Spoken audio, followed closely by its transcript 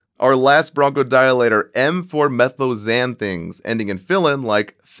Our last bronchodilator, M for methylxanthines, ending in phylin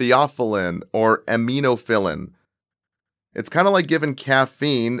like theophylline or aminophylline. It's kind of like giving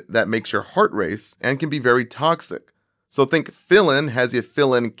caffeine that makes your heart race and can be very toxic. So think phylin has you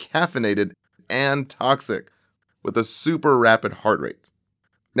feeling caffeinated and toxic with a super rapid heart rate.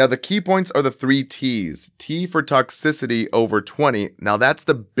 Now the key points are the 3 T's. T for toxicity over 20. Now that's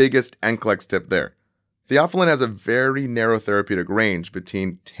the biggest NCLEX tip there. Theophylline has a very narrow therapeutic range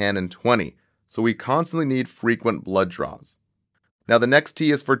between 10 and 20, so we constantly need frequent blood draws. Now the next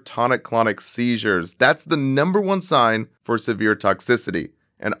T is for tonic-clonic seizures. That's the number one sign for severe toxicity,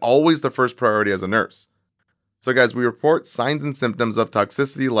 and always the first priority as a nurse. So guys, we report signs and symptoms of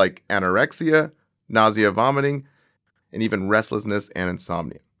toxicity like anorexia, nausea, vomiting, and even restlessness and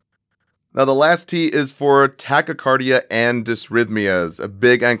insomnia. Now the last T is for tachycardia and dysrhythmias, a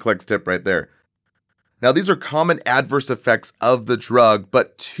big NCLEX tip right there. Now these are common adverse effects of the drug,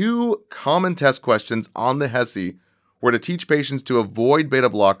 but 2 common test questions on the HESI were to teach patients to avoid beta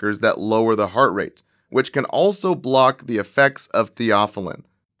blockers that lower the heart rate, which can also block the effects of theophylline,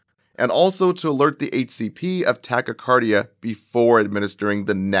 and also to alert the HCP of tachycardia before administering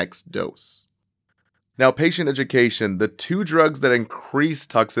the next dose. Now, patient education, the 2 drugs that increase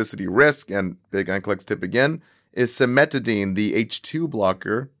toxicity risk, and big NCLEX tip again, is cimetidine, the H2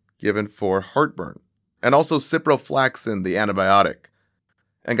 blocker given for heartburn, and also ciprofloxacin, the antibiotic.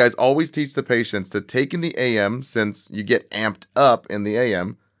 And guys, always teach the patients to take in the AM since you get amped up in the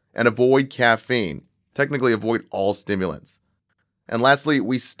AM, and avoid caffeine, technically avoid all stimulants. And lastly,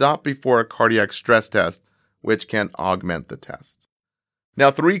 we stop before a cardiac stress test, which can augment the test.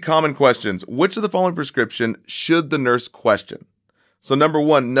 Now, 3 common questions. Which of the following prescription should the nurse question? So number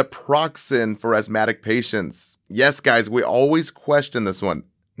 1, naproxen for asthmatic patients. Yes, guys, we always question this one.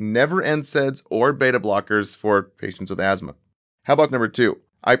 Never NSAIDs or beta blockers for patients with asthma. How about number 2,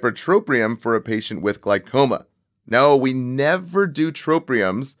 ipratropium for a patient with glaucoma? No, we never do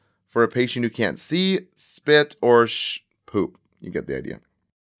tropiums for a patient who can't see, spit, or poop. You get the idea.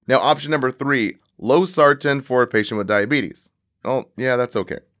 Now, option number 3, losartan for a patient with diabetes. Oh, yeah, that's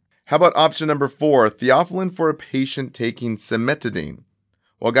okay. How about option number 4, theophylline for a patient taking cimetidine?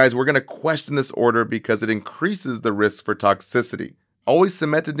 Well, guys, we're going to question this order because it increases the risk for toxicity. Always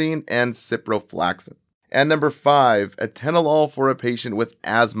cimetidine and ciprofloxacin. And number 5, atenolol for a patient with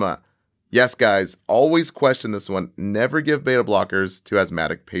asthma. Yes, guys, always question this one. Never give beta blockers to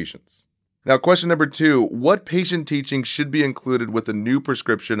asthmatic patients. Now, question number 2, what patient teaching should be included with a new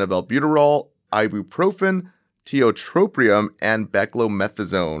prescription of albuterol, ibuprofen, tiotropium, and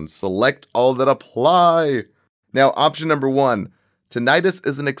beclomethasone? Select all that apply. Now, option number 1, tinnitus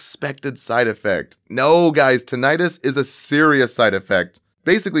is an expected side effect. No, guys, tinnitus is a serious side effect.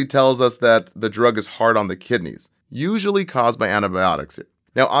 Basically tells us that the drug is hard on the kidneys, usually caused by antibiotics here.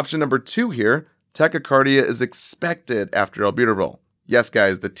 Now, option number 2 here, tachycardia is expected after albuterol. Yes,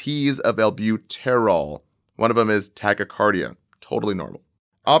 guys, the T's of albuterol. One of them is tachycardia. Totally normal.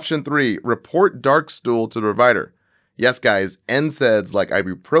 Option 3, report dark stool to the provider. Yes, guys, NSAIDs like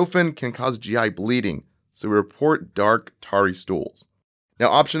ibuprofen can cause GI bleeding, so we report dark, tarry stools. Now,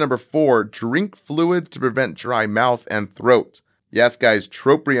 option number 4, drink fluids to prevent dry mouth and throat. Yes, guys,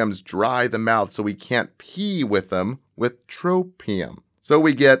 tropiums dry the mouth, so we can't pee with them with tropium. So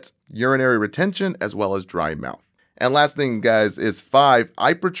we get urinary retention as well as dry mouth. And last thing, guys, is 5,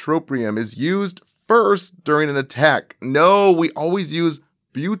 ipratropium is used first during an attack. No, we always use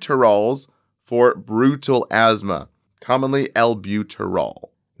buterols for brutal asthma, commonly albuterol.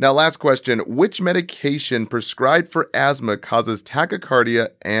 Now, last question, which medication prescribed for asthma causes tachycardia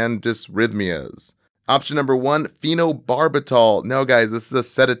and dysrhythmias? Option number 1, phenobarbital. No, guys, this is a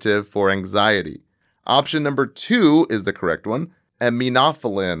sedative for anxiety. Option number 2 is the correct one,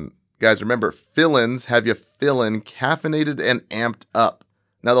 aminophylline. Guys, remember, phylins have you feeling caffeinated and amped up.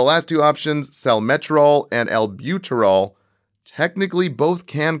 Now, the last 2 options, salmeterol and albuterol, technically both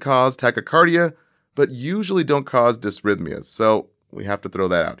can cause tachycardia, but usually don't cause dysrhythmias, so we have to throw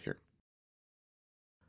that out here.